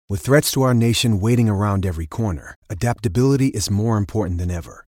With threats to our nation waiting around every corner, adaptability is more important than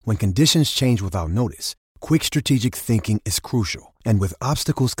ever. When conditions change without notice, quick strategic thinking is crucial. And with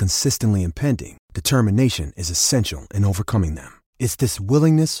obstacles consistently impending, determination is essential in overcoming them. It's this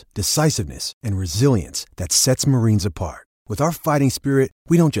willingness, decisiveness, and resilience that sets Marines apart. With our fighting spirit,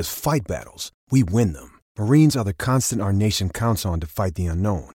 we don't just fight battles, we win them. Marines are the constant our nation counts on to fight the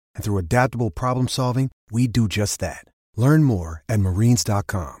unknown. And through adaptable problem solving, we do just that. Learn more at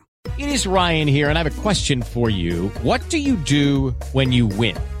marines.com. It is Ryan here, and I have a question for you. What do you do when you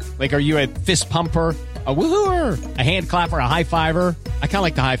win? Like, are you a fist pumper, a woohooer, a hand clapper, a high fiver? I kind of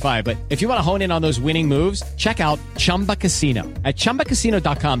like the high five, but if you want to hone in on those winning moves, check out Chumba Casino. At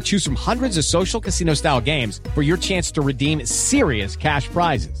ChumbaCasino.com, choose from hundreds of social casino style games for your chance to redeem serious cash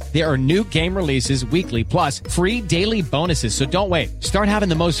prizes. There are new game releases weekly, plus free daily bonuses. So don't wait. Start having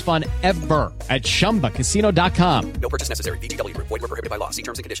the most fun ever at ChumbaCasino.com. No purchase necessary. VGW. Void where prohibited by law. See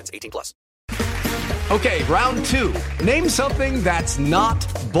terms and conditions. 18+. Okay, round two. Name something that's not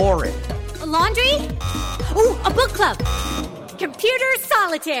boring. A laundry? Ooh, a book club. Computer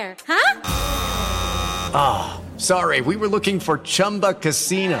solitaire, huh? Ah, sorry, we were looking for Chumba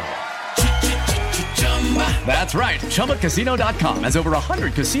Casino. That's right, ChumbaCasino.com has over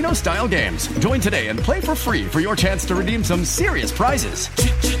 100 casino-style games. Join today and play for free for your chance to redeem some serious prizes.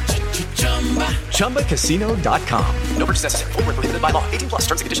 ChumbaCasino.com. No purchase necessary. Void where prohibited by law. 18+.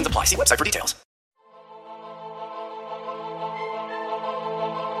 Terms and conditions apply. See website for details.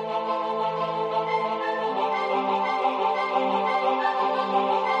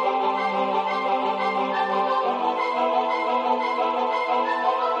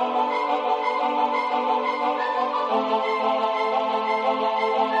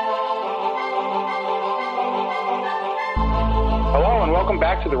 Welcome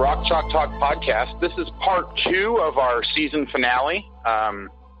back to the Rock Chalk Talk podcast. This is part 2 of our season finale.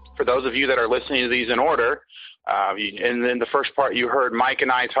 For those of you that are listening to these in order, and in the first part you heard Mike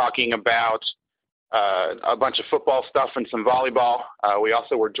and I talking about a bunch of football stuff and some volleyball. We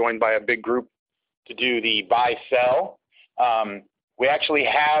also were joined by a big group to do the buy-sell. We actually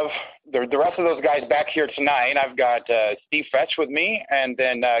have the rest of those guys back here tonight. I've got Steve Fetch with me, and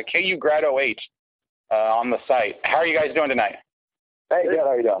then KU Grad 08 on the site. How are you guys doing tonight? Hey, good. How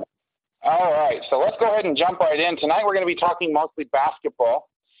are you doing? All right, so let's go ahead and jump right in. Tonight we're going to be talking mostly basketball.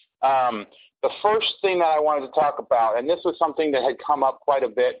 The first thing that I wanted to talk about, and this was something that had come up quite a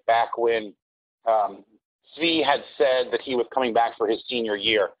bit back when Svi had said that he was coming back for his senior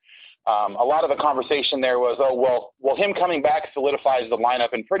year. A lot of the conversation there was, well, him coming back solidifies the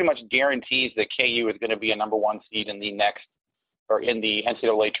lineup and pretty much guarantees that KU is going to be a number 1 seed in the next, or in the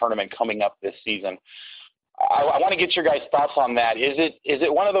NCAA tournament coming up this season. I want to get your guys' thoughts on that. Is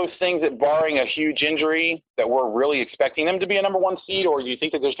it one of those things that, barring a huge injury, that we're really expecting them to be a number 1 seed, or do you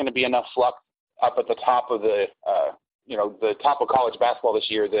think that there's going to be enough flux up at the top of the top of college basketball this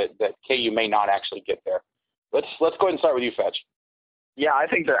year that KU may not actually get there? Let's go ahead and start with you, Fetch. Yeah, I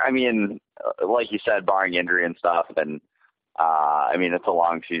think that, like you said, barring injury and stuff, and it's a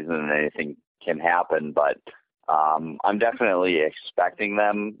long season and anything can happen, but I'm definitely expecting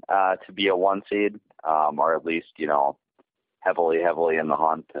them to be a 1 seed, or at least, heavily in the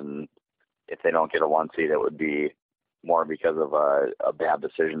hunt. And if they don't get a 1 seed, it would be more because of a bad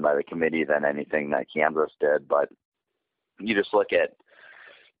decision by the committee than anything that Kansas did. But you just look at,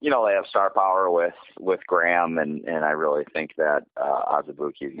 they have star power with Graham, and I really think that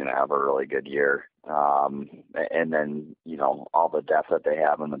Azubuike is going to have a really good year. And then, all the depth that they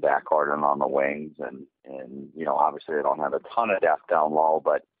have in the backcourt and on the wings, and obviously they don't have a ton of depth down low,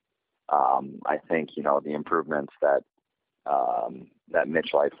 but I think, the improvements that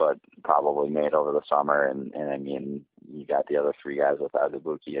Mitch Lightfoot probably made over the summer, and you got the other 3 guys with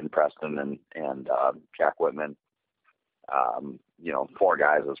Azubuike and Preston and Jack Whitman. 4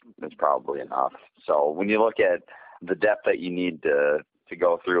 guys is probably enough. So when you look at the depth that you need to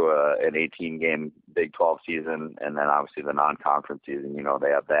go through an 18-game Big 12 season, and then obviously the non-conference season, they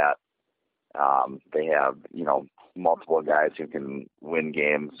have that. They have, multiple guys who can win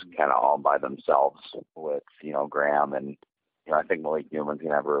games kind of all by themselves with, Graham, and, I think Malik Newman's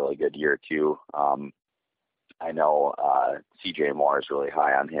going to have a really good year too. I know CJ Moore is really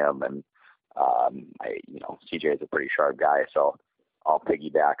high on him, and CJ is a pretty sharp guy, so I'll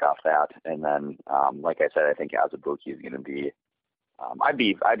piggyback off that. And then, like I said, I think Azubuike is going to be. I'd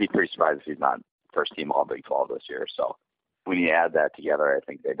be pretty surprised if he's not first team All Big 12 this year. So when you add that together, I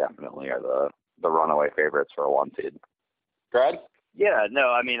think they definitely are the runaway favorites for a 1 seed. Brad? Yeah, no,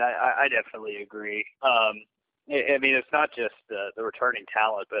 I definitely agree. It's not just the returning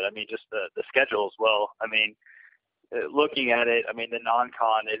talent, but just the schedule as well. looking at it, I mean, the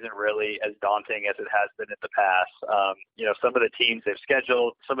non-con isn't really as daunting as it has been in the past. Some of the teams they've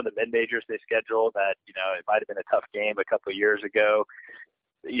scheduled, some of the mid-majors they scheduled that, it might have been a tough game a couple of years ago.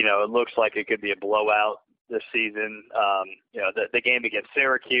 It looks like it could be a blowout this season. The game against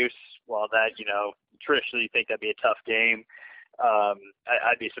Syracuse, while that, traditionally you think that'd be a tough game.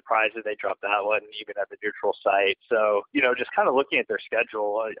 I'd be surprised if they dropped that one, even at the neutral site. So, just kind of looking at their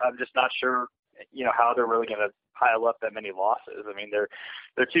schedule, I'm just not sure, how they're really going to pile up that many losses. I mean, they're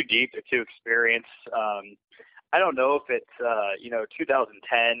too deep, they're too experienced. I don't know if it's,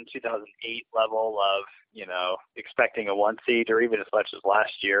 2010, 2008 level of, expecting a 1 seed or even as much as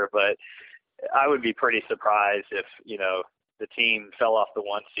last year, but I would be pretty surprised if, the team fell off the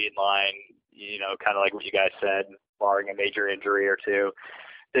 1 seed line, kind of like what you guys said, barring a major injury or two.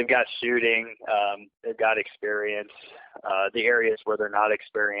 They've got shooting, they've got experience. The areas where they're not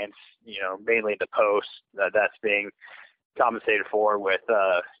experienced, mainly the post, that's being compensated for with,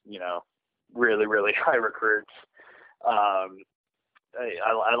 really, really high recruits. I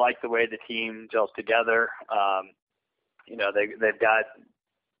like the way the team gels together. They've got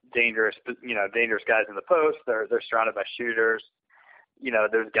dangerous guys in the post. They're surrounded by shooters.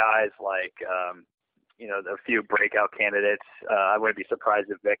 There's guys like, a few breakout candidates. I wouldn't be surprised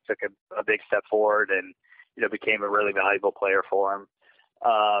if Vic took a big step forward and, became a really valuable player for him.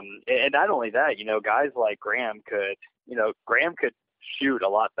 And not only that, guys like Graham could shoot a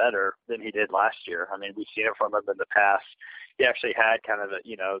lot better than he did last year. I mean, we've seen it from him in the past. He actually had kind of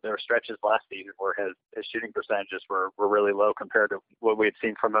there were stretches last season where his shooting percentages were really low compared to what we had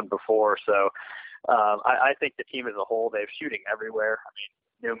seen from him before. So I think the team as a whole, they have shooting everywhere. I mean,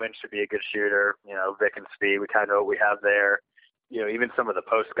 Newman should be a good shooter. Vic and Speed, we kind of know what we have there. Even some of the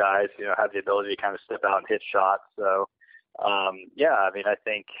post guys, have the ability to kind of step out and hit shots. So, I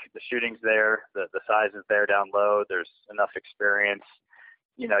think the shooting's there, the size is there down low. There's enough experience.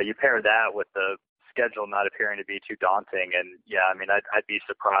 You pair that with the schedule not appearing to be too daunting. And I'd be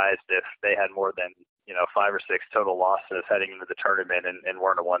surprised if they had more than, 5 or 6 total losses heading into the tournament and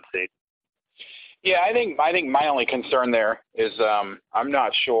weren't a 1 seed. Yeah, I think my only concern there is I'm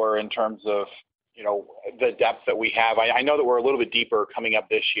not sure in terms of, the depth that we have. I know that we're a little bit deeper coming up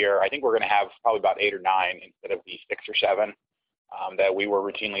this year. I think we're going to have probably about 8 or 9 instead of the 6 or 7 that we were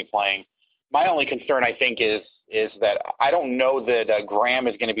routinely playing. My only concern, I think, is that I don't know that Graham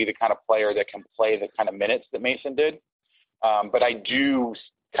is going to be the kind of player that can play the kind of minutes that Mason did. But I do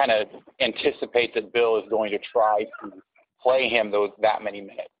kind of anticipate that Bill is going to try to play him that many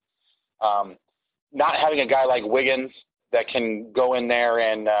minutes. Not having a guy like Wiggins that can go in there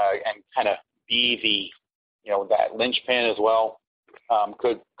and kind of be the, that linchpin as well,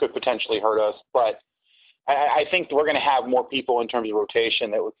 could potentially hurt us. But I think we're going to have more people in terms of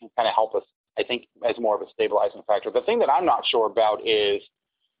rotation that would kind of help us, I think, as more of a stabilizing factor. The thing that I'm not sure about is,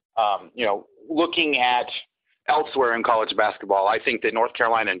 looking at elsewhere in college basketball, I think that North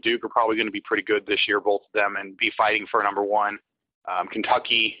Carolina and Duke are probably going to be pretty good this year, both of them, and be fighting for number 1.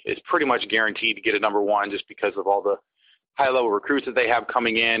 Kentucky is pretty much guaranteed to get a number 1 just because of all the high-level recruits that they have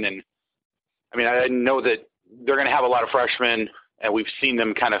coming in. And, I know that they're going to have a lot of freshmen, and we've seen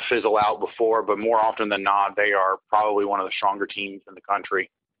them kind of fizzle out before, but more often than not, they are probably one of the stronger teams in the country.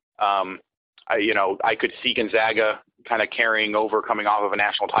 I could see Gonzaga kind of carrying over coming off of a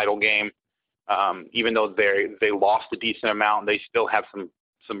national title game. Even though they lost a decent amount, they still have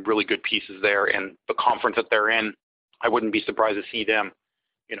some really good pieces there. And the conference that they're in, I wouldn't be surprised to see them,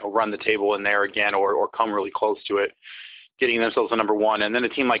 run the table in there again or come really close to it, getting themselves a number 1. And then a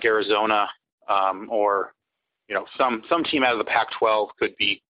team like Arizona or some team out of the Pac-12 could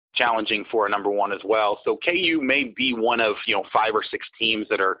be challenging for a number 1 as well. So KU may be one of 5 or 6 teams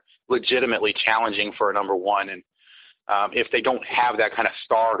that are legitimately challenging for a number 1. And if they don't have that kind of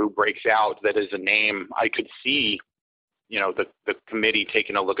star who breaks out that is a name, I could see the committee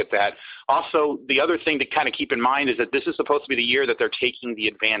taking a look at that. Also, the other thing to kind of keep in mind is that this is supposed to be the year that they're taking the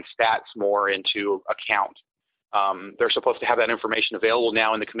advanced stats more into account. They're supposed to have that information available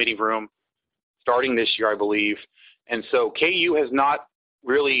now in the committee room starting this year, I believe. And so KU has not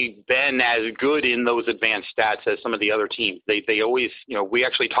really been as good in those advanced stats as some of the other teams. They always, we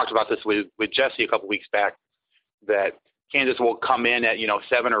actually talked about this with Jesse a couple weeks back, that Kansas will come in at,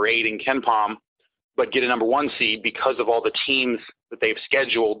 7 or 8 in KenPom, but get a number 1 seed because of all the teams that they've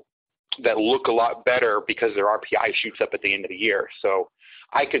scheduled that look a lot better because their RPI shoots up at the end of the year. So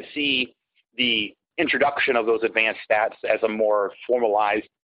I could see the introduction of those advanced stats as a more formalized,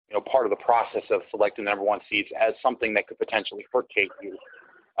 part of the process of selecting the number 1 seeds as something that could potentially hurt KU.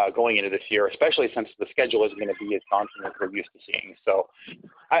 going into this year, especially since the schedule isn't going to be as daunting as we're used to seeing. So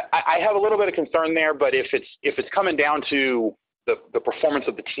I have a little bit of concern there, but if it's coming down to the performance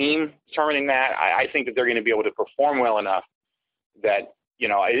of the team determining that, I think that they're going to be able to perform well enough that,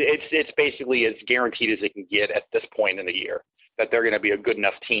 it's basically as guaranteed as it can get at this point in the year that they're going to be a good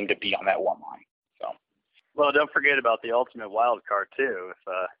enough team to be on that one line. So, well, don't forget about the ultimate wild card too.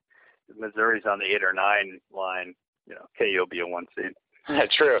 If Missouri's on the 8 or 9 line, KU will be a 1 seed.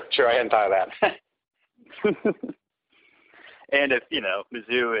 True. I hadn't thought of that. And if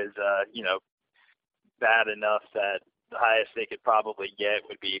Mizzou is bad enough that the highest they could probably get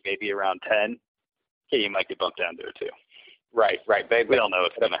would be maybe around 10, KU might get bumped down to it too. Right. We don't know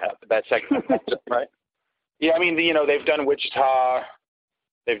what's going to happen. That second, right? Yeah, I mean, they've done Wichita,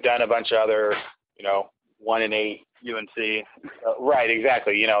 they've done a bunch of other, 1 and 8. UNC. Right,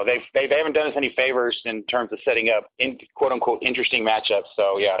 exactly. They haven't done us any favors in terms of setting up quote unquote interesting matchups.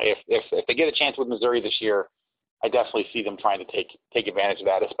 So yeah, if they get a chance with Missouri this year, I definitely see them trying to take advantage of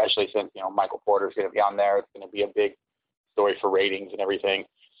that, especially since Michael Porter's going to be on there. It's going to be a big story for ratings and everything.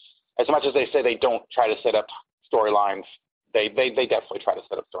 As much as they say they don't try to set up storylines, they definitely try to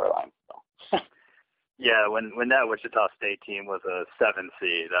set up storylines. So. Yeah, when that Wichita State team was a 7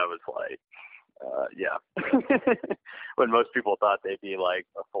 seed, I was like, when most people thought they'd be like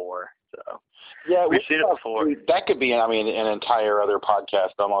a 4. So yeah, we've seen it before. That could be, an entire other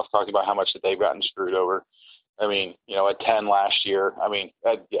podcast almost talking about how much that they've gotten screwed over. At 10 last year.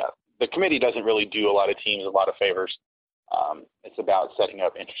 The committee doesn't really do a lot of teams a lot of favors. It's about setting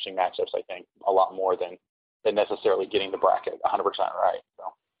up interesting matchups, I think, a lot more than necessarily getting the bracket 100% right.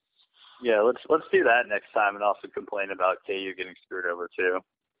 So. Yeah, let's do that next time, and also complain about KU getting screwed over too.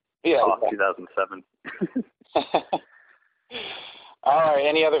 Yeah, 2007. All right.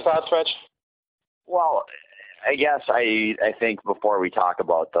 Any other thoughts, Rich? Well, I guess I think before we talk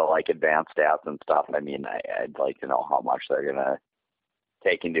about the advanced stats and stuff, I'd like to know how much they're gonna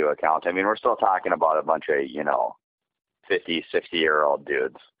take into account. We're still talking about a bunch of 50, 60-year-old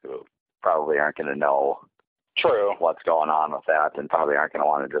dudes who probably aren't going to know what's going on with that, and probably aren't going to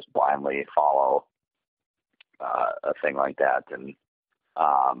want to just blindly follow a thing like that. And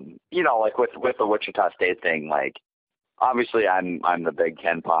with the Wichita State thing, obviously I'm the big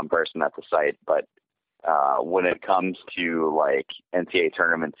Ken Palm person at the site, but when it comes to NCAA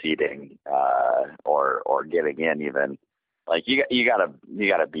tournament seeding or getting in, even you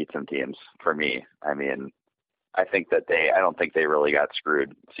gotta beat some teams for me. I think that I don't think they really got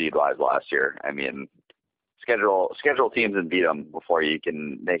screwed seed wise last year. Schedule teams and beat them before you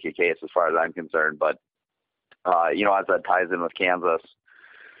can make a case as far as I'm concerned. But as that ties in with Kansas,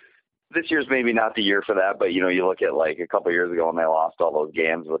 this year's maybe not the year for that, but you look at a couple of years ago when they lost all those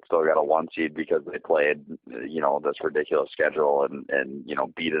games but still got a 1 seed because they played this ridiculous schedule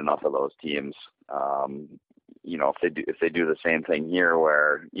and beat enough of those teams. If they do the same thing here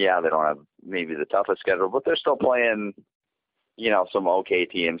where they don't have maybe the toughest schedule, but they're still playing some okay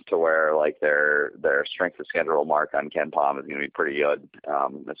teams to where their strength of schedule mark on Ken Palm is going to be pretty good,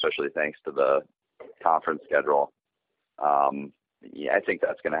 especially thanks to the conference schedule. I think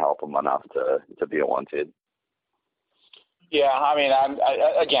that's going to help them enough to be a 1 seed. Yeah,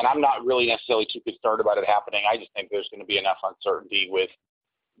 I'm not really necessarily too concerned about it happening. I just think there's going to be enough uncertainty with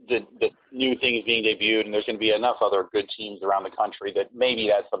the new things being debuted, and there's going to be enough other good teams around the country that maybe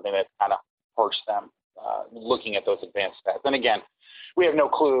that's something that kind of hurts them looking at those advanced stats. And again, we have no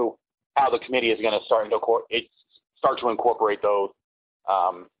clue how the committee is going to start to incorporate those.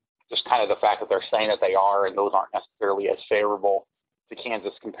 Just kind of the fact that they're saying that they are, and those aren't necessarily as favorable to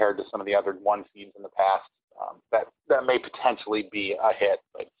Kansas compared to some of the other 1 seeds in the past. That may potentially be a hit.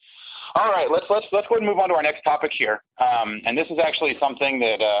 But all right, let's go ahead and move on to our next topic here. And this is actually something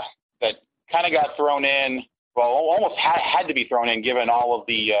that kind of got thrown in. Well, almost had to be thrown in given all of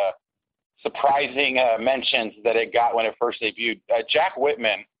the surprising mentions that it got when it first debuted. Jack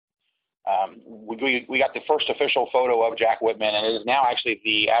Whitman. We got the first official photo of Jack Whitman, and it is now actually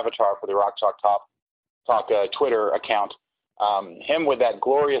the avatar for the Rock Chalk Talk Twitter account. Him with that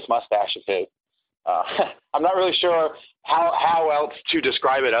glorious mustache of his. I'm not really sure how else to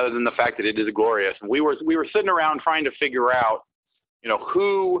describe it other than the fact that it is glorious. And we were sitting around trying to figure out,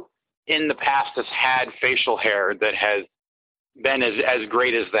 who in the past has had facial hair that has been as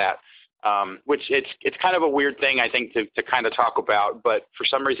great as that. Which it's kind of a weird thing, I think, to kind of talk about, but for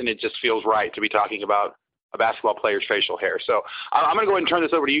some reason it just feels right to be talking about a basketball player's facial hair. So I'm going to go ahead and turn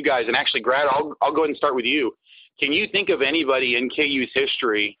this over to you guys. And actually, Grad, I'll go ahead and start with you. Can you think of anybody in KU's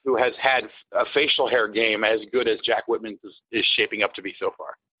history who has had a facial hair game as good as Jack Whitman is shaping up to be so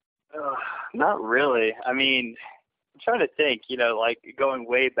far? Not really. trying to think, like going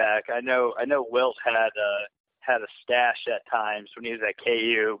way back. I know Wilt had a stash at times when he was at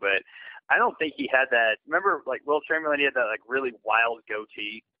KU, but I don't think he had that. Remember, like Wilt Chamberlain, he had that like really wild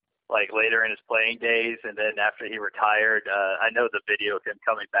goatee, like later in his playing days, and then after he retired, I know the video of him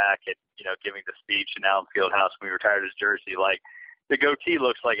coming back and giving the speech in Allen Fieldhouse when he retired his jersey. Like the goatee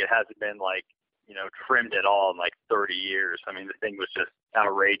looks like it hasn't been like trimmed at all in like 30 years. I mean, the thing was just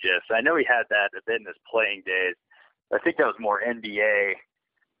outrageous. I know he had that a bit in his playing days. I think that was more NBA.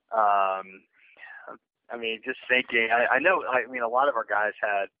 I mean, just thinking, I know, a lot of our guys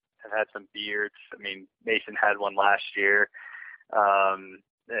have had some beards. I mean, Mason had one last year.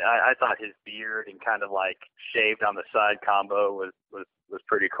 I thought his beard and kind of like shaved on the side combo was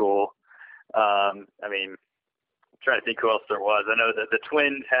pretty cool. I mean, I'm trying to think who else there was. I know that the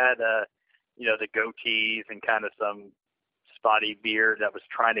Twins had, the goatees and kind of some spotty beard that was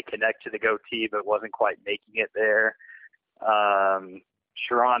trying to connect to the goatee but wasn't quite making it there.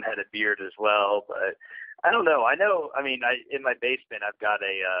 Sharon had a beard as well, but I don't know. I know, in my basement, I've got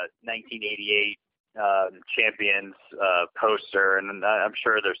a 1988 champions poster, and I'm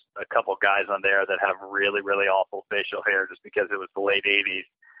sure there's a couple guys on there that have really, really awful facial hair just because it was the late 80s.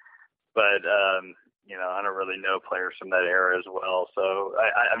 But, I don't really know players from that era as well. So,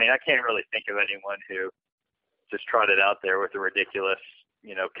 I can't really think of anyone who just trotted out there with a ridiculous,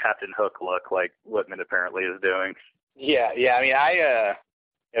 Captain Hook look like Whitman apparently is doing. Yeah.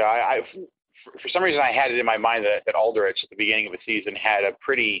 I for some reason I had it in my mind that Aldrich at the beginning of the season had a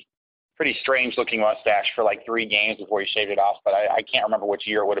pretty strange looking mustache for like 3 games before he shaved it off, but I can't remember which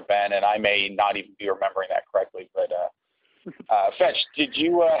year it would have been, and I may not even be remembering that correctly. But Fetch, did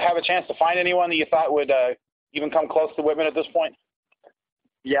you have a chance to find anyone that you thought would even come close to Whitman at this point?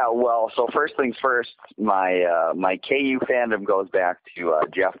 Yeah, well, so first things first, my KU fandom goes back to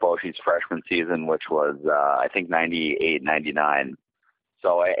Jeff Boshy's freshman season, which was I think 98, 99.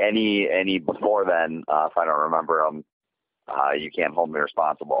 So any before then, if I don't remember them, you can't hold me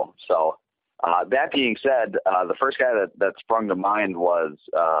responsible. So that being said, the first guy that sprung to mind was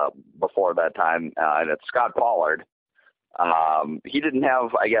before that time, and it's Scott Pollard. He didn't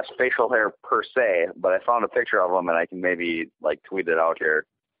have, I guess, facial hair per se, but I found a picture of him, and I can maybe like tweet it out here.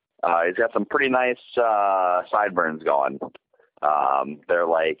 He's got some pretty nice sideburns going. They're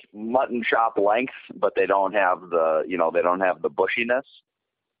like mutton chop length, but they don't have the bushiness.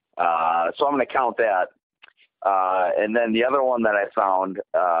 So I'm going to count that. And then the other one that I found,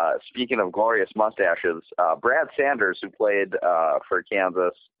 speaking of glorious mustaches, Brad Sanders, who played for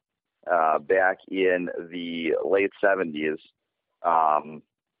Kansas back in the late 70s.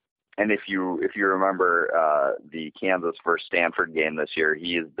 And if you remember the Kansas versus Stanford game this year,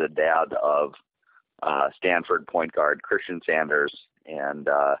 he is the dad of Stanford point guard Christian Sanders, and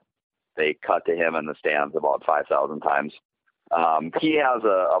they cut to him in the stands about 5,000 times. He has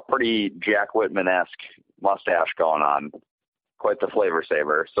a pretty Jack Whitman-esque mustache going on, quite the flavor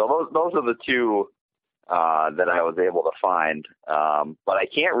saver. So those are the two that I was able to find. But I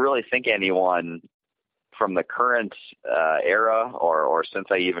can't really think anyone from the current era or since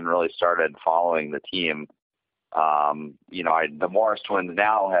I even really started following the team. The Morris twins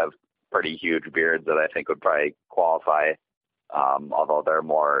now have pretty huge beards that I think would probably qualify, although they're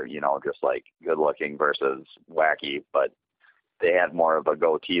more, just like good looking versus wacky, but they had more of a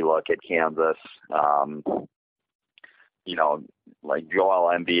goatee look at Kansas. Like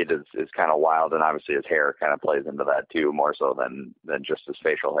Joel Embiid is kind of wild, and obviously his hair kind of plays into that too, more so than just his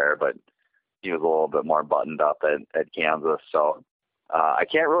facial hair, but he was a little bit more buttoned up at Kansas. So I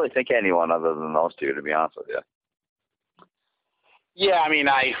can't really think of anyone other than those two, to be honest with you. Yeah,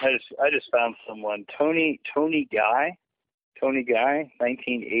 I just found someone, Tony Guy,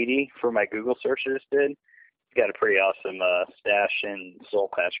 1980 for my Google search I just did. He's got a pretty awesome stash and soul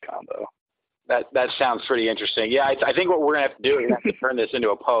patch combo. That sounds pretty interesting. Yeah, I think what we're going to have to do is have to turn this into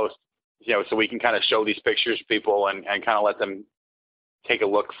a post, so we can kind of show these pictures to people and kind of let them take a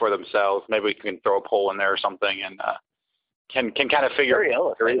look for themselves. Maybe we can throw a poll in there or something and can kind of figure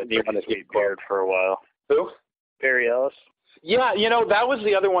out. Perry Ellis had a sweet beard for a while. Who? Perry Ellis. Yeah, that was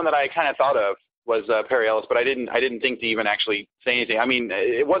the other one that I kind of thought of was Perry Ellis, but I didn't think to even actually say anything.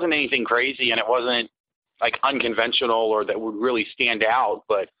 It wasn't anything crazy, and it wasn't like unconventional or that would really stand out.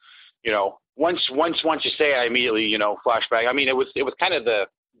 But once you say it, I immediately flashback. It was kind of the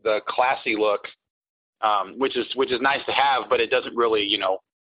classy look, which is nice to have, but it doesn't really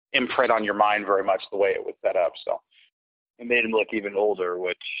imprint on your mind very much the way it was set up. So it made him look even older,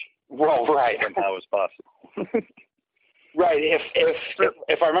 which right somehow was possible. Right.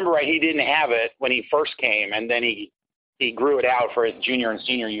 If I remember right, he didn't have it when he first came, and then he grew it out for his junior and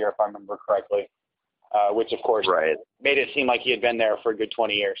senior year, if I remember correctly. which, of course, made it seem like he had been there for a good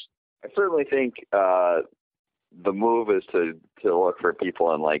 20 years. I certainly think the move is to look for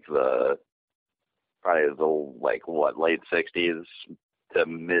people in like late 60s to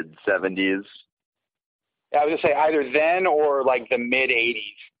mid 70s. Yeah, I was gonna say either then or like the mid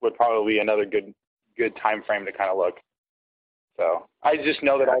 80s would probably be another good time frame to kind of look. So I just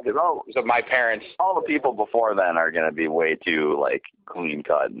know that all of my parents, all the people before then are going to be way too like clean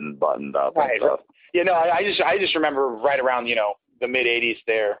cut and buttoned up and stuff. You know, I just remember right around the mid 80s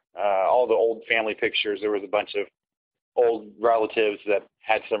there, all the old family pictures. There was a bunch of old relatives that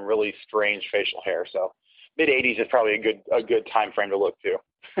had some really strange facial hair. So mid 80s is probably a good time frame to look to.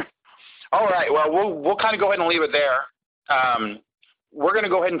 All right. Well, we'll kind of go ahead and leave it there. We're going to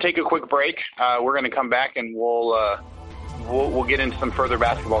go ahead and take a quick break. We're going to come back and we'll get into some further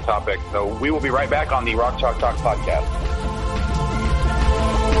basketball topics. So we will be right back on the Rock Chalk Talk podcast.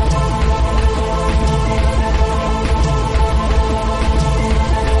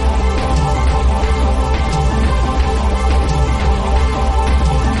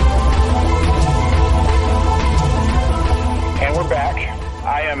 And we're back.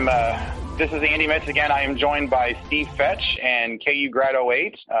 This is Andy Metz again. I am joined by Steve Fetch and KU Grad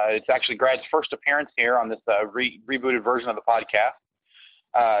 08. It's actually Grad's first appearance here on this rebooted version of the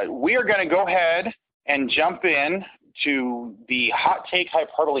podcast. We are going to go ahead and jump in to the hot take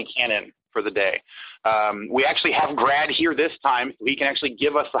hyperbole cannon for the day. We actually have Grad here this time. He can actually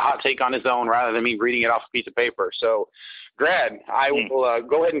give us the hot take on his own rather than me reading it off a piece of paper. So, Grad, I will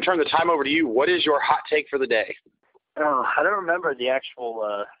go ahead and turn the time over to you. What is your hot take for the day? I don't remember the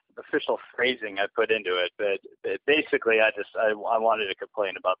actual official phrasing I put into it, but basically I wanted to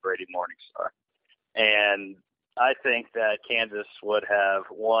complain about Brady Morningstar. And I think that Kansas would have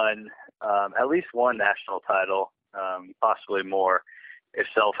won at least one national title, possibly more, if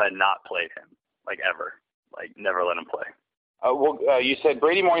Self had not played him, like ever, like never let him play. You said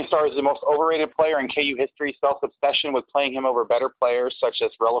Brady Morningstar is the most overrated player in KU history. Self's obsession with playing him over better players such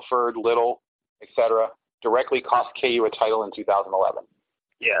as Relaford, Little, etc., directly cost KU a title in 2011.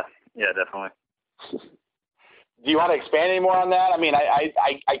 Yeah, definitely. Do you want to expand any more on that? I mean, I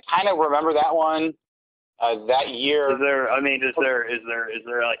kind of remember that one that year. Is there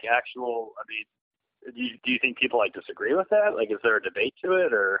like actual? I mean, do you think people like disagree with that? Like, is there a debate to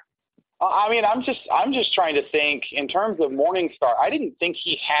it, or? I mean, I'm just trying to think in terms of Morningstar. I didn't think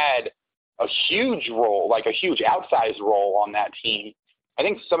he had a huge role, like a huge outsized role on that team. I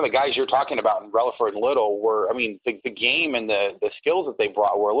think some of the guys you're talking about in Relaford and Little were, I mean, the game and the skills that they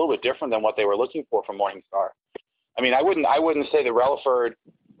brought were a little bit different than what they were looking for from Morningstar. I mean, I wouldn't say that Relaford,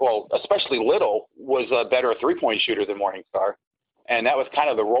 well, especially Little, was a better three-point shooter than Morningstar. And that was kind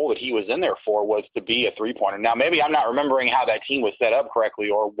of the role that he was in there for, was to be a three-pointer. Now, maybe I'm not remembering how that team was set up correctly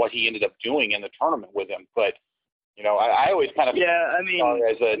or what he ended up doing in the tournament with him. But, I always kind of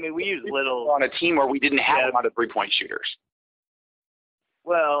we use Little on a team where we didn't have a lot of three-point shooters.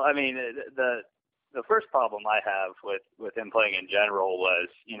 Well, I mean, the first problem I have with him playing in general was,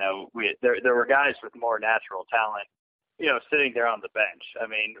 there were guys with more natural talent, sitting there on the bench. I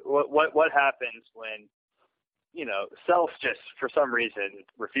mean, what happens when, Self just for some reason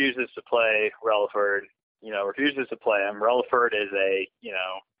refuses to play Relaford, refuses to play him. Relaford is a,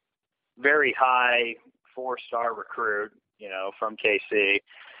 very high 4-star recruit, from KC,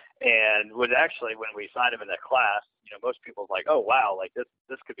 and was actually, when we signed him in that class, most people were like, oh, wow, like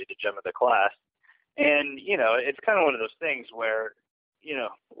this could be the gem of the class. And, it's kind of one of those things where,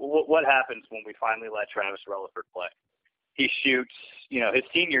 what happens when we finally let Travis Relaford play? He shoots, his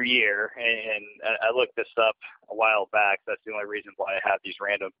senior year, and I looked this up a while back. That's the only reason why I have these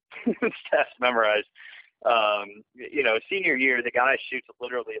random stats memorized. His senior year, the guy shoots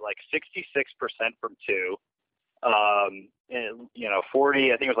literally like 66% from two, and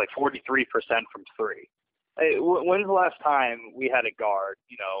 40, I think it was like 43% from three. When's the last time we had a guard,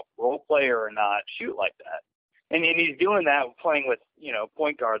 role player or not, shoot like that? And he's doing that playing with,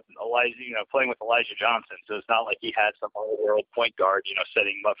 point guards, playing with Elijah Johnson. So it's not like he had some all-world point guard,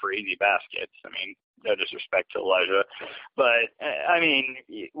 setting him up for easy baskets. I mean, no disrespect to Elijah. But, I mean,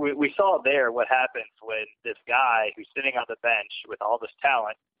 we saw there what happens when this guy who's sitting on the bench with all this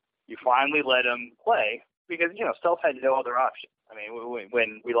talent, you finally let him play because, Self had no other option. I mean,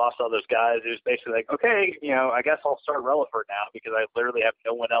 when we lost all those guys, it was basically like, okay, I guess I'll start Relaford now because I literally have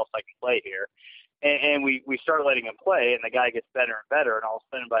no one else I can play here. And we started letting him play, and the guy gets better and better, and all of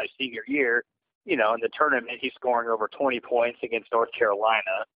a sudden by his senior year, in the tournament, he's scoring over 20 points against North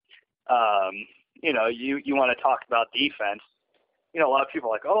Carolina. You want to talk about defense. A lot of people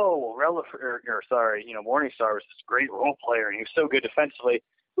are like, oh, well, Morningstar was this great role player, and he was so good defensively.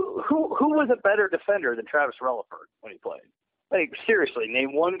 who was a better defender than Travis Relaford when he played? Like, seriously,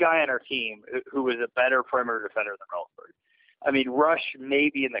 name one guy on our team who was a better perimeter defender than Relaford. I mean, Rush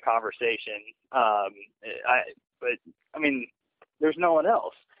may be in the conversation, but I mean, there's no one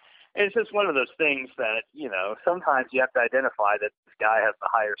else. And it's just one of those things that, you know, sometimes you have to identify that this guy has the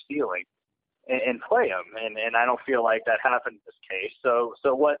higher ceiling and play him. And I don't feel like that happened in this case. So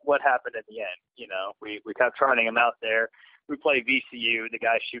what happened in the end? You know, we kept trotting him out there. We play VCU. The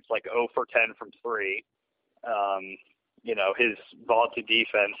guy shoots like 0 for 10 from 3. You know, his vaulted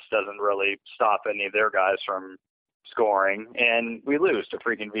defense doesn't really stop any of their guys from scoring, and we lose to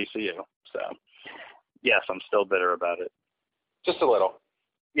freaking VCU. So, yes, I'm still bitter about it. Just a little.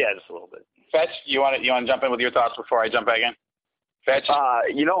 Yeah, just a little bit. Fetch, you want to jump in with your thoughts before I jump back in? Fetch?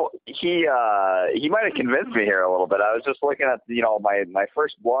 You know, he might have convinced me here a little bit. I was just looking at, you know, my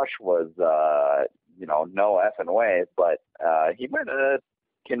first blush was, you know, no effing way, but he might have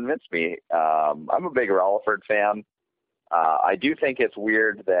convinced me. I'm a big Relaford fan. I do think it's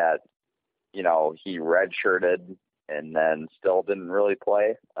weird that, you know, he redshirted and then still didn't really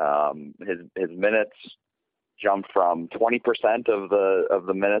play. His minutes jumped from 20% of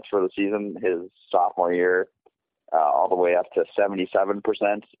the minutes for the season his sophomore year, all the way up to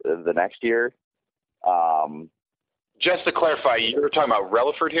 77% the next year. Just to clarify, you were talking about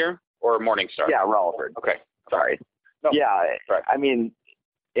Relaford here or Morningstar? Yeah, Relaford. Okay. Sorry. No. Yeah, right. I mean,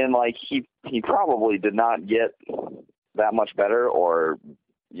 and like he probably did not get that much better or,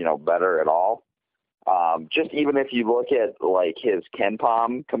 you know, better at all. Just even if you look at like his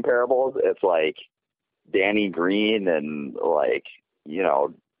KenPom comparables, it's like Danny Green and like, you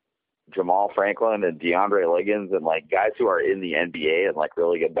know, Jamal Franklin and DeAndre Liggins and like guys who are in the NBA and like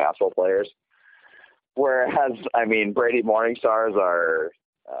really good basketball players. Whereas, I mean, Brady Morningstars are,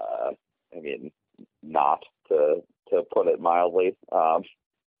 I mean, not to put it mildly.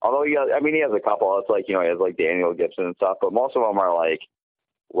 Although he has a couple. It's like, you know, he has like Daniel Gibson and stuff, but most of them are like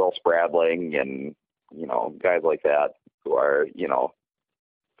Will Spradling and, you know, guys like that who are, you know,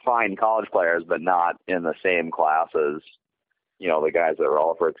 fine college players, but not in the same class as, you know, the guys that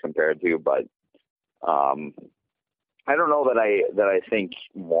Relaford's compared to. But I don't know that I think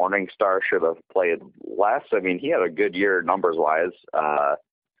Morningstar should have played less. I mean, he had a good year numbers wise.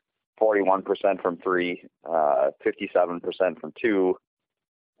 41% from 3, 57% from 2.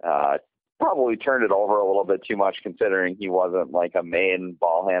 Probably turned it over a little bit too much considering he wasn't like a main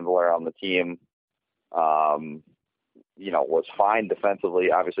ball handler on the team. You know, was fine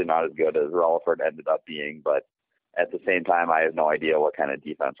defensively, obviously not as good as Relaford ended up being, but at the same time, I have no idea what kind of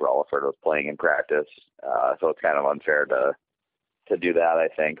defense Relaford was playing in practice. So it's kind of unfair to do that, I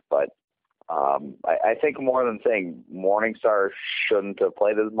think. But I think more than saying Morningstar shouldn't have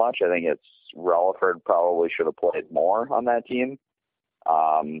played as much, I think it's Relaford probably should have played more on that team.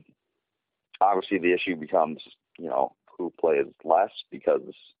 Obviously the issue becomes, you know, who plays less because,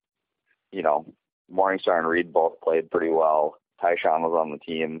 you know, Morningstar and Reed both played pretty well. Tyshawn was on the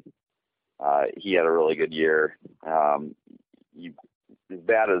team. He had a really good year. As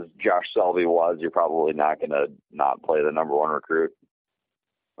bad as Josh Selby was, you're probably not going to not play the number 1 recruit,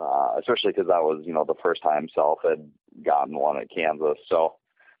 especially because that was, you know, the first time Self had gotten one at Kansas. So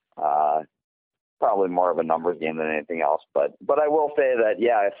probably more of a numbers game than anything else. But I will say that,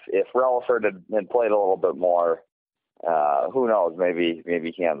 yeah, if Relaford had played a little bit more, who knows, maybe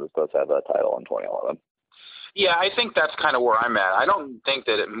Kansas does have that title in 2011. Yeah, I think that's kind of where I'm at. I don't think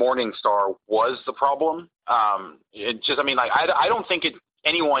that Morningstar was the problem. It just, I mean, like, I don't think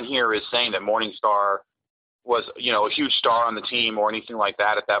anyone here is saying that Morningstar was, you know, a huge star on the team or anything like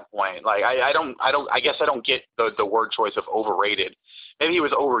that at that point. Like, I guess I don't get the word choice of overrated. Maybe he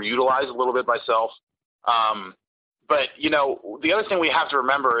was overutilized a little bit by Self. But, you know, the other thing we have to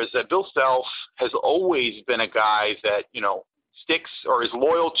remember is that Bill Self has always been a guy that, you know, sticks or is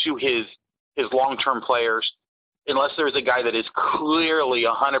loyal to his long-term players, unless there's a guy that is clearly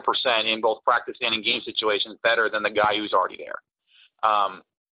 100% in both practice and in game situations better than the guy who's already there.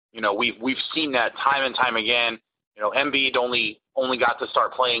 You know, we've seen that time and time again. You know, Embiid only got to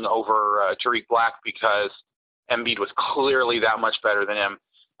start playing over Tariq Black because Embiid was clearly that much better than him.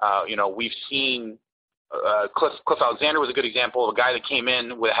 You know, we've seen Cliff Alexander was a good example of a guy that came in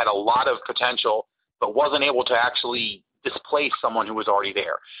had a lot of potential but wasn't able to actually displace someone who was already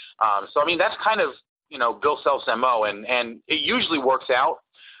there. So, I mean, that's kind of, you know, Bill Self's MO, and it usually works out.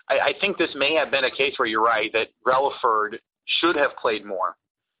 I think this may have been a case where you're right, that Relaford should have played more.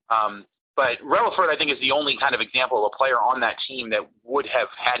 But Relaford, I think, is the only kind of example of a player on that team that would have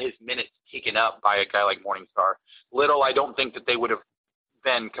had his minutes taken up by a guy like Morningstar. Little, I don't think that they would have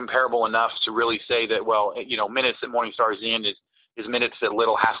been comparable enough to really say that, well, you know, minutes that Morningstar is in is his minutes that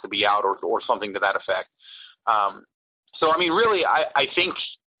Little has to be out or something to that effect. So, I mean, really, I think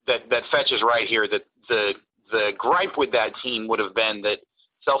that Fetch is right here, that the gripe with that team would have been that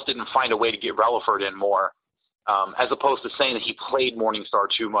Self didn't find a way to get Relaford in more, as opposed to saying that he played Morningstar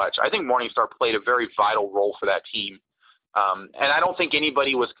too much. I think Morningstar played a very vital role for that team. And I don't think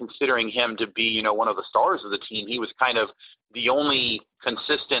anybody was considering him to be, one of the stars of the team. He was kind of the only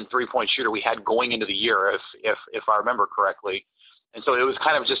consistent three-point shooter we had going into the year, if I remember correctly. And so it was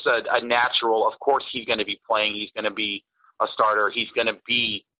kind of just a natural, of course he's going to be playing, he's going to be a starter, he's going to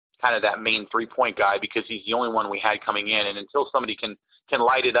be kind of that main three-point guy because he's the only one we had coming in. And until somebody can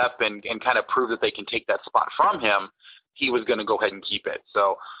light it up and kind of prove that they can take that spot from him, he was going to go ahead and keep it.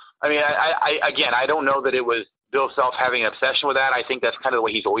 So, I mean, I don't know that it was Bill Self having an obsession with that. I think that's kind of the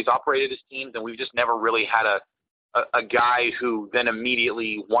way he's always operated his teams, and we've just never really had a guy who then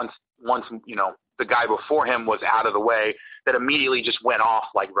immediately, once the guy before him was out of the way, that immediately just went off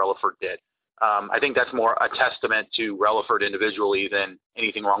like Relaford did. I think that's more a testament to Relaford individually than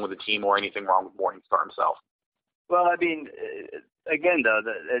anything wrong with the team or anything wrong with Morningstar himself. Well, I mean, again, though,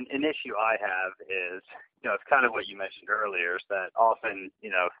 an issue I have is, it's kind of what you mentioned earlier, is that often,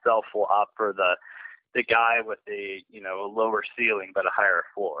 Self will opt for the guy with a lower ceiling but a higher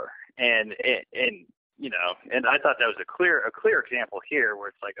floor, and I thought that was a clear example here where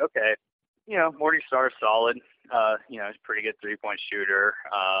it's like, okay, Morningstar is solid, he's a pretty good 3-point shooter,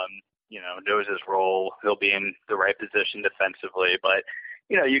 knows his role, he'll be in the right position defensively, but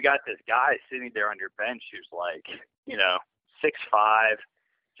you got this guy sitting there on your bench who's like 6'5",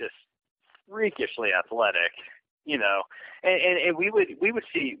 just freakishly athletic. And we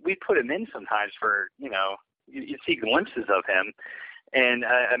would put him in sometimes for, you'd see glimpses of him. And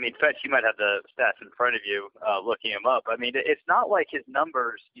I mean, Fetch, you might have the stats in front of you, looking him up. I mean, it's not like his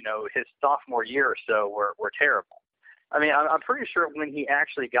numbers, his sophomore year or so were terrible. I mean, I'm pretty sure when he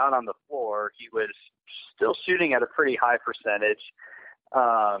actually got on the floor, he was still shooting at a pretty high percentage.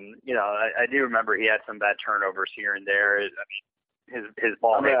 I do remember he had some bad turnovers here and there. I mean, his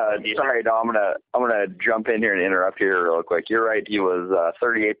ball. Sorry, Dom. I'm gonna jump in here and interrupt here real quick. You're right. He was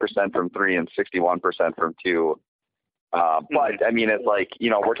 38% from 3 and 61% from 2. But I mean, it's like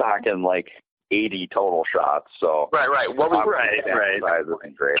we're talking like 80 total shots. So right. What was right?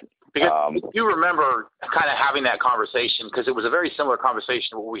 Isn't great. Because you remember kind of having that conversation, because it was a very similar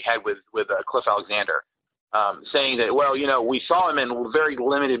conversation what we had with Cliff Alexander, saying that, well, we saw him in very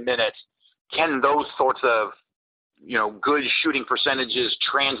limited minutes. Can those sorts of good shooting percentages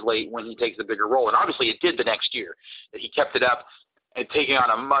translate when he takes a bigger role? And obviously it did the next year, that he kept it up and taking on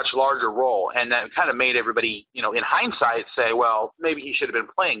a much larger role. And that kind of made everybody, in hindsight say, well, maybe he should have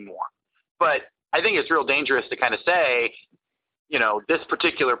been playing more. But I think it's real dangerous to kind of say, this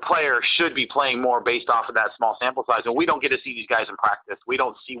particular player should be playing more based off of that small sample size. And we don't get to see these guys in practice. We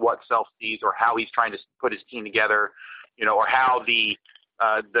don't see what Self sees or how he's trying to put his team together, or how the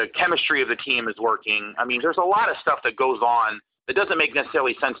chemistry of the team is working. I mean, there's a lot of stuff that goes on that doesn't make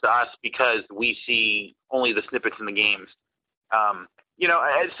necessarily sense to us because we see only the snippets in the games. So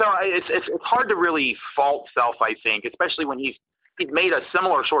it's hard to really fault Self, I think, especially when he's made a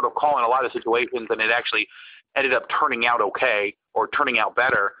similar sort of call in a lot of situations and it actually ended up turning out okay or turning out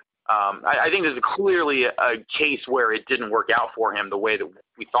better. I think there's clearly a case where it didn't work out for him the way that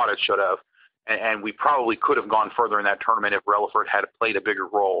we thought it should have. And we probably could have gone further in that tournament if Relaford had played a bigger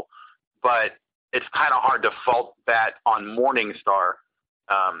role. But it's kind of hard to fault that on Morningstar.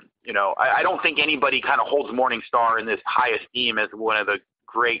 I don't think anybody kind of holds Morningstar in this high esteem as one of the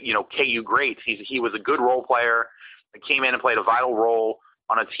great, KU greats. He was a good role player that came in and played a vital role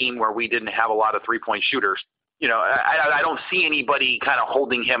on a team where we didn't have a lot of 3-point shooters. I don't see anybody kind of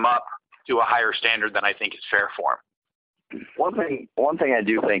holding him up to a higher standard than I think is fair for him. One thing I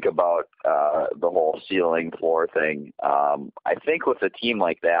do think about the whole ceiling floor thing, I think with a team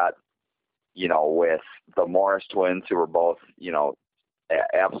like that, with the Morris twins, who were both,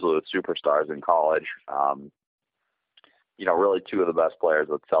 absolute superstars in college, really two of the best players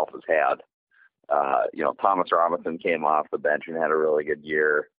that Self has had. Thomas Robinson came off the bench and had a really good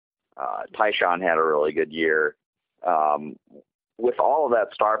year. Tyshawn had a really good year. With all of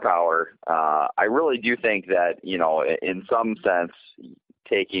that star power, I really do think that, in some sense,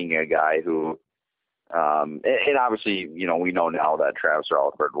 taking a guy who, and obviously, we know now that Travis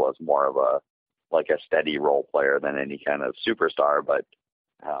Relaford was more of a steady role player than any kind of superstar, but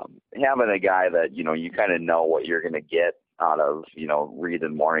having a guy that, you kind of know what you're going to get out of, Reed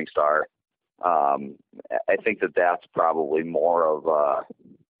and Morningstar, I think that that's probably more of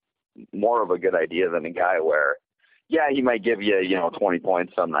a good idea than a guy where, yeah, he might give you, 20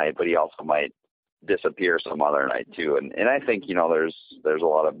 points some night, but he also might, disappear some other night too. And I think, there's a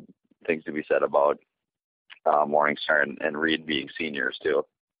lot of things to be said about Morningstar and Reed being seniors too.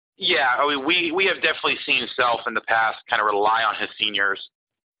 Yeah, I mean, we have definitely seen Self in the past kind of rely on his seniors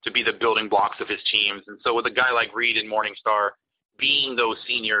to be the building blocks of his teams. And so with a guy like Reed and Morningstar being those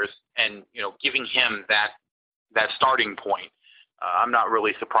seniors and, giving him that starting point, I'm not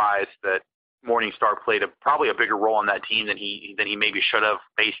really surprised that Morningstar played probably a bigger role on that team than he maybe should have,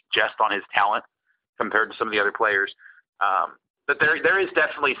 based just on his talent compared to some of the other players. But there is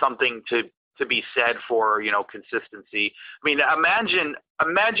definitely something to be said for, consistency. I mean,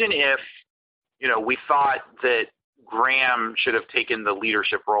 imagine if, we thought that Graham should have taken the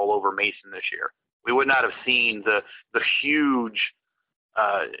leadership role over Mason this year. We would not have seen the huge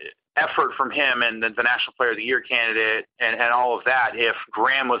effort from him and the National Player of the Year candidate and all of that if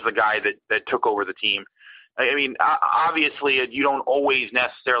Graham was the guy that took over the team. I mean, obviously, you don't always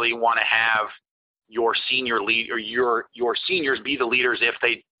necessarily want to have your senior lead or your seniors be the leaders if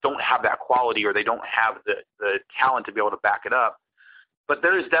they don't have that quality or they don't have the talent to be able to back it up. But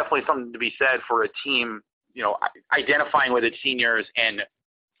there is definitely something to be said for a team, identifying with its seniors and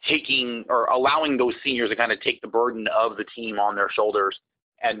taking or allowing those seniors to kind of take the burden of the team on their shoulders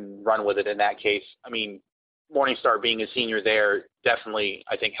and run with it in that case. I mean, Morningstar being a senior there definitely,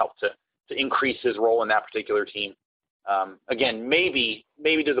 I think, helped to increase his role in that particular team. Again, maybe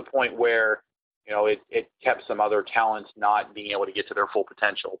to the point where, it kept some other talents not being able to get to their full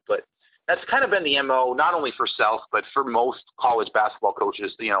potential. But that's kind of been the MO, not only for Self, but for most college basketball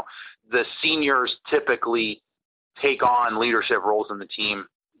coaches. The seniors typically take on leadership roles in the team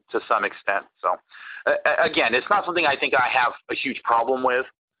to some extent. So, again, it's not something I think I have a huge problem with.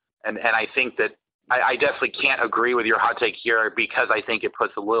 And I think that I definitely can't agree with your hot take here because I think it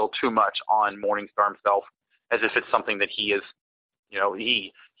puts a little too much on Morningstar himself as if it's something that he is,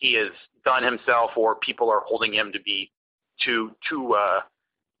 he has done himself or people are holding him to be too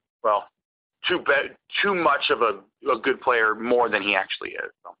much of a good player more than he actually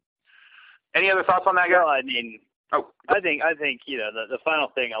is. So, any other thoughts on that, guy? Well, I mean, I think the final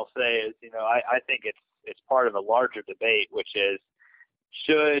thing I'll say is, I think it's part of a larger debate, which is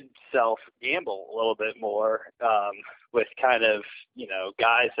should Self gamble a little bit more with kind of,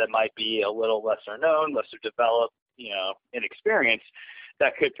 guys that might be a little lesser known, lesser developed, inexperienced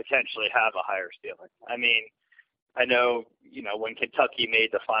that could potentially have a higher ceiling. I mean, I know, when Kentucky made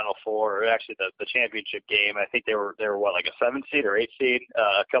the Final Four, or actually the championship game, I think they were what, like a 7 seed or 8 seed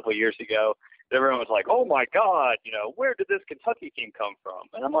a couple of years ago. Everyone was like, "Oh my God, where did this Kentucky team come from?"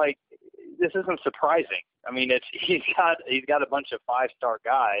 And I'm like, this isn't surprising. I mean, he's got a bunch of 5-star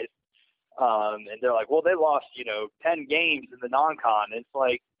guys, and they're like, "Well, they lost 10 games in the non-con." It's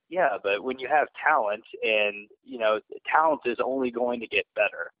like, yeah, but when you have talent, and talent is only going to get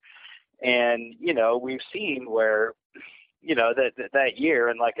better. And, we've seen where, that year,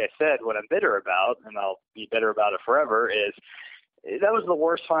 and like I said, what I'm bitter about, and I'll be bitter about it forever, is that was the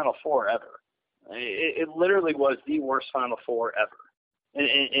worst Final Four ever. It literally was the worst Final Four ever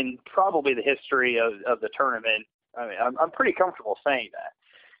in probably the history of the tournament. I mean, I'm pretty comfortable saying that.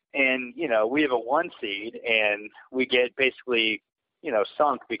 And, we have a 1 seed, and we get basically,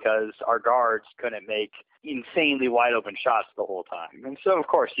 sunk because our guards couldn't make insanely wide open shots the whole time. And so, of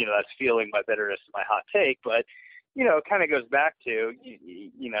course, that's fueling my bitterness and my hot take. But, it kind of goes back to,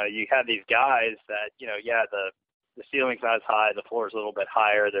 you have these guys that, the ceiling's not as high, the floor's a little bit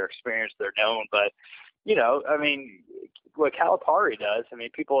higher, they're experienced, they're known. But, I mean, what Calipari does, I mean,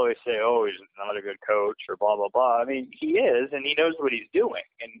 people always say, oh, he's not a good coach or blah, blah, blah. I mean, he is, and he knows what he's doing.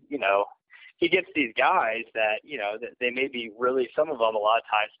 And, he gets these guys that, that they may be really, some of them a lot of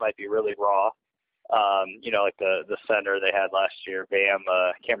times might be really raw. Like the center they had last year, Bam,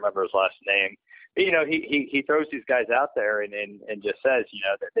 I can't remember his last name. But, he throws these guys out there and just says,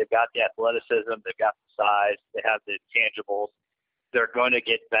 that they've got the athleticism, they've got the size, they have the intangibles. They're going to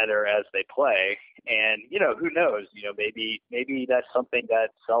get better as they play. And, who knows, maybe that's something that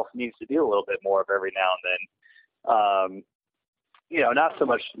Self needs to do a little bit more of every now and then. Not so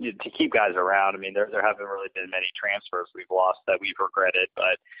much to keep guys around. I mean, there haven't really been many transfers we've lost that we've regretted.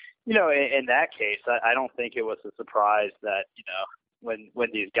 But, in that case, I don't think it was a surprise that, when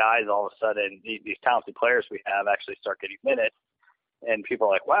these guys all of a sudden, these talented players we have actually start getting minutes, and people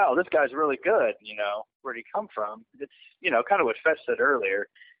are like, wow, this guy's really good. Where'd he come from? It's, kind of what Fetch said earlier.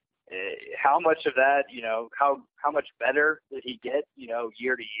 How much of that, how much better did he get,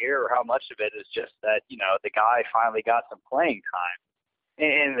 year to year, or how much of it is just that, the guy finally got some playing time.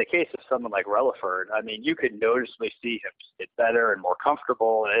 And in the case of someone like Relaford, I mean, you could noticeably see him get better and more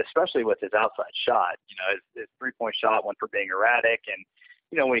comfortable, especially with his outside shot. His 3-point shot went from being erratic, and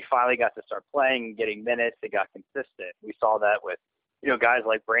when he finally got to start playing and getting minutes, they got consistent. We saw that with, guys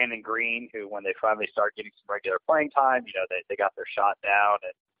like Brandon Green, who when they finally started getting some regular playing time, they got their shot down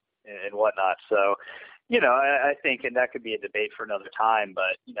and whatnot. So, I think, and that could be a debate for another time,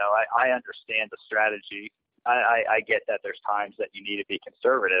 but, I understand the strategy. I get that there's times that you need to be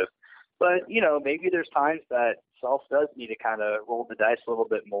conservative, but, maybe there's times that Self does need to kind of roll the dice a little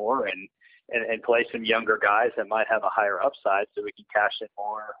bit more and play some younger guys that might have a higher upside so we can cash in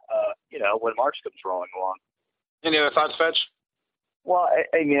more, when March comes rolling along. Any other thoughts, Fetch? Well,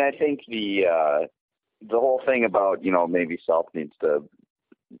 I think the whole thing about, maybe Self needs to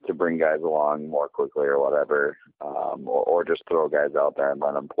bring guys along more quickly or whatever, or just throw guys out there and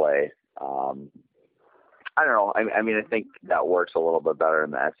let them play. I don't know. I think that works a little bit better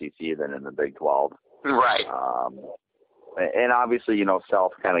in the SEC than in the Big 12. Right. And obviously,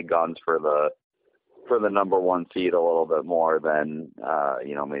 Self kind of guns for the number one seed a little bit more than,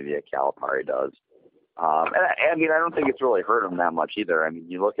 maybe a Calipari does. And I don't think it's really hurt him that much either.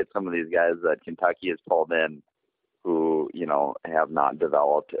 You look at some of these guys that Kentucky has pulled in who, have not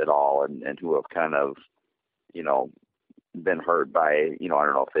developed at all and who have kind of, been hurt by, I don't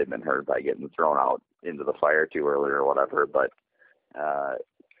know if they've been hurt by getting thrown out into the fire too early or whatever, but,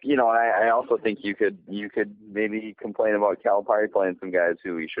 I also think you could maybe complain about Calipari playing some guys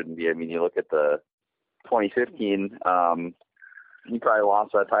who he shouldn't be. You look at the 2015, he probably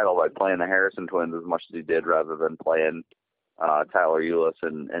lost that title by playing the Harrison twins as much as he did rather than playing Tyler Ulis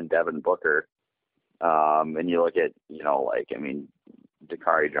and Devin Booker. And you look at,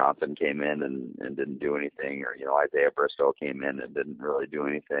 Dakari Johnson came in and didn't do anything, or, Isaiah Bristow came in and didn't really do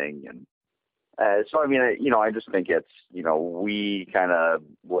anything. And I just think it's, we kind of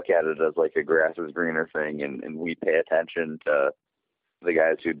look at it as like a grass is greener thing, and we pay attention to the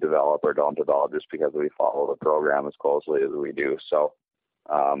guys who develop or don't develop just because we follow the program as closely as we do. So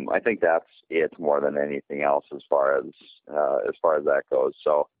I think that's it more than anything else as far as that goes.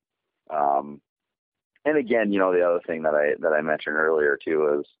 So, and again, the other thing that I mentioned earlier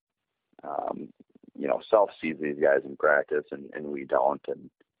too is, Self sees these guys in practice and we don't, and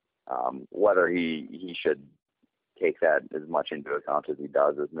whether he should take that as much into account as he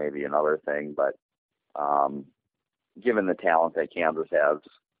does is maybe another thing. But given the talent that Kansas has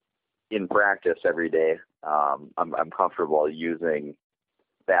in practice every day, I'm comfortable using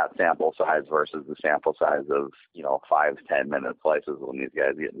that sample size versus the sample size of 5-10 minute slices when these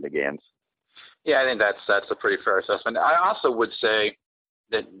guys get into games. Yeah, I think that's a pretty fair assessment. I also would say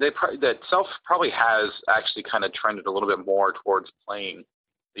that that Self probably has actually kind of trended a little bit more towards playing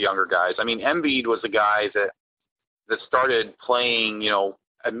the younger guys. Embiid was the guy that started playing,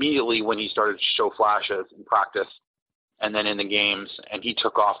 immediately when he started to show flashes in practice and then in the games, and he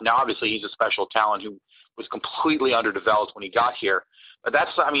took off. Now, obviously, he's a special talent who was completely underdeveloped when he got here. But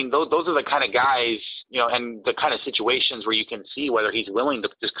those are the kind of guys, and the kind of situations where you can see whether he's willing to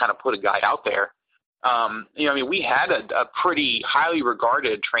just kind of put a guy out there. We had a pretty highly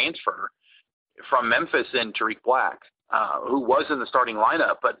regarded transfer from Memphis in Tariq Black, who was in the starting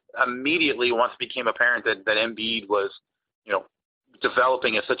lineup, but immediately once it became apparent that Embiid was,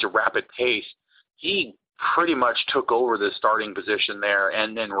 developing at such a rapid pace, he pretty much took over the starting position there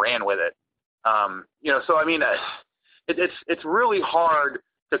and then ran with it. It's really hard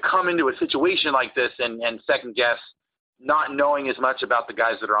to come into a situation like this and second guess, not knowing as much about the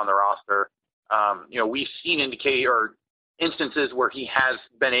guys that are on the roster. We've seen instances where he has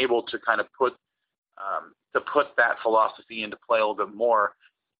been able to kind of put that philosophy into play a little bit more.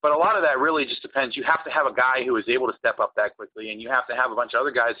 But a lot of that really just depends. You have to have a guy who is able to step up that quickly, and you have to have a bunch of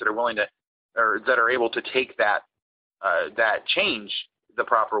other guys that are willing to, or that are able to take that change the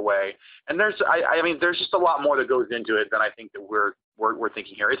proper way. And there's just a lot more that goes into it than I think that we're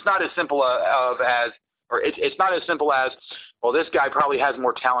thinking here. It's not as simple it's not as simple as, well, this guy probably has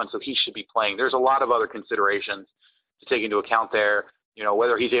more talent, so he should be playing. There's a lot of other considerations to take into account there.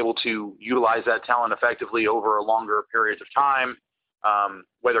 Whether he's able to utilize that talent effectively over a longer periods of time,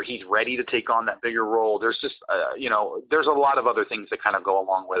 whether he's ready to take on that bigger role. There's just, there's a lot of other things that kind of go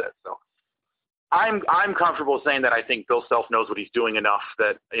along with it. So I'm comfortable saying that I think Bill Self knows what he's doing enough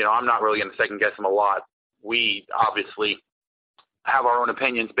that, I'm not really going to second guess him a lot. We obviously have our own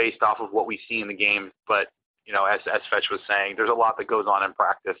opinions based off of what we see in the game, but, as Fetch was saying, there's a lot that goes on in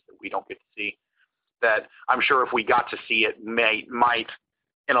practice that we don't get to see, that I'm sure if we got to see it might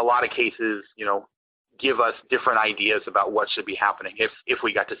in a lot of cases, give us different ideas about what should be happening if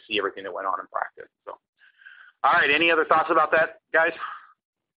we got to see everything that went on in practice. So, all right. Any other thoughts about that, guys?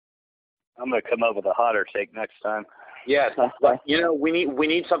 I'm going to come up with a hotter take next time. Yes. We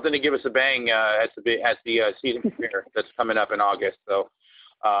need something to give us a bang at the season premiere that's coming up in August. So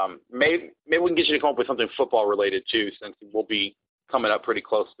maybe we can get you to come up with something football related too, since we'll be coming up pretty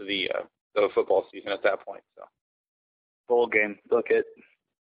close to the football season at that point. So bowl game, book it.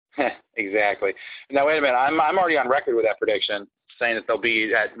 Exactly. Now wait a minute, I'm already on record with that prediction, saying that they'll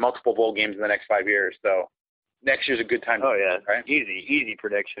be at multiple bowl games in the next 5 years. So next year's a good time. Oh yeah, right? Easy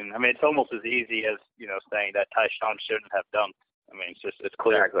prediction. I mean, it's almost as easy as saying that Tyshawn shouldn't have dunked. I mean, it's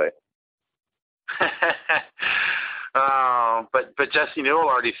clear. Exactly. But Jesse Newell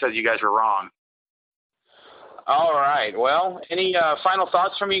already said you guys were wrong. All right. Well, any final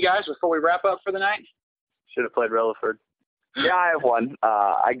thoughts from you guys before we wrap up for the night? Should have played Relaford. Yeah, I have one.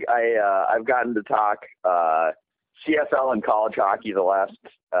 I've gotten to talk CFL and college hockey the last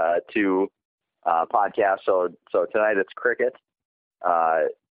two podcasts. So tonight it's cricket.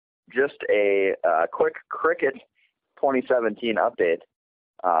 Just a quick cricket 2017 update.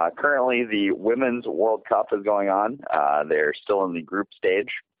 Currently, the Women's World Cup is going on. They're still in the group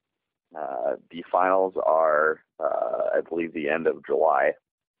stage. The finals are, I believe, the end of July.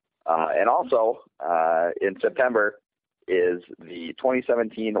 And also, in September is the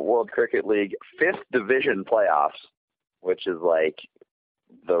 2017 World Cricket League 5th Division playoffs, which is like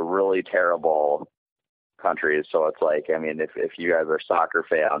the really terrible countries. So it's like, I mean, if you guys are soccer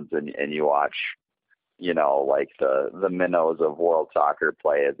fans and you watch, like the minnows of world soccer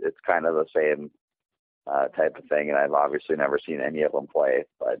play, it's kind of the same type of thing. And I've obviously never seen any of them play,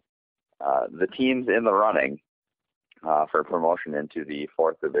 but the teams in the running for promotion into the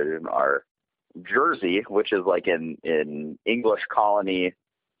 4th division are Jersey, which is like in English colony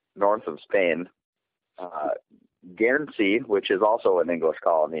north of Spain, Guernsey, which is also an English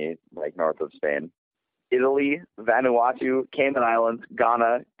colony like north of Spain, Italy, Vanuatu, Cayman Islands,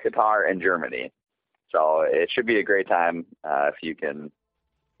 Ghana, Qatar, and Germany. So it should be a great time if you can.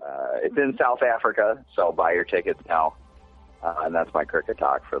 It's in South Africa, so buy your tickets now. And that's my cricket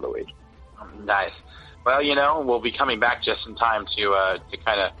talk for the week. Nice. Well, we'll be coming back just in time to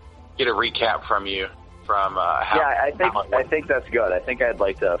kind of get a recap from you from how. Yeah, I think that's good. I think I'd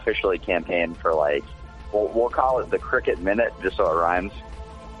like to officially campaign for we'll call it the Cricket Minute, just so it rhymes.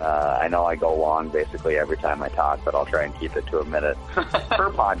 I know I go long basically every time I talk, but I'll try and keep it to a minute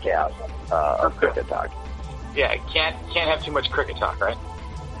per podcast of cricket talk. Yeah, can't have too much cricket talk, right?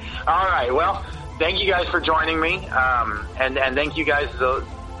 All right. Well, thank you guys for joining me, and thank you guys, the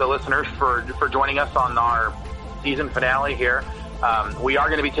listeners, for joining us on our season finale here. We are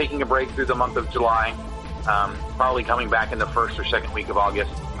going to be taking a break through the month of July, probably coming back in the first or second week of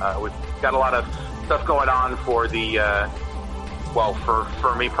August. We've got a lot of stuff going on for the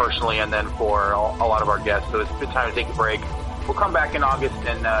for me personally, and then for a lot of our guests. So it's a good time to take a break. We'll come back in August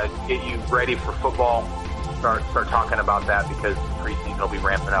and get you ready for football. Start talking about that, because preseason will be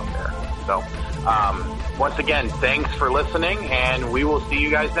ramping up there. So once again, thanks for listening, and we will see you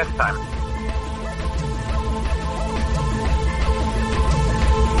guys next time.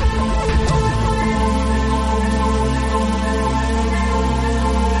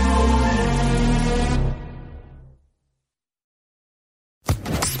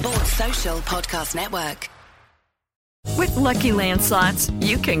 Social Podcast Network. With Lucky Land Slots,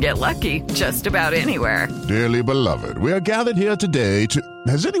 you can get lucky just about anywhere. Dearly beloved, we are gathered here today to...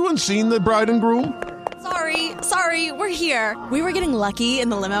 Has anyone seen the bride and groom? Sorry, we're here. We were getting lucky in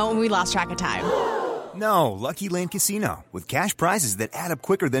the limo and we lost track of time. No, Lucky Land Casino, with cash prizes that add up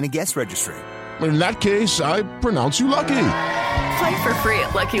quicker than a guest registry. In that case, I pronounce you lucky. Play for free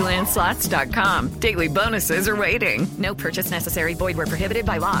at LuckyLandSlots.com. Daily bonuses are waiting. No purchase necessary. Void where prohibited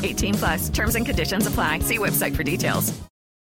by law. 18+. Terms and conditions apply. See website for details.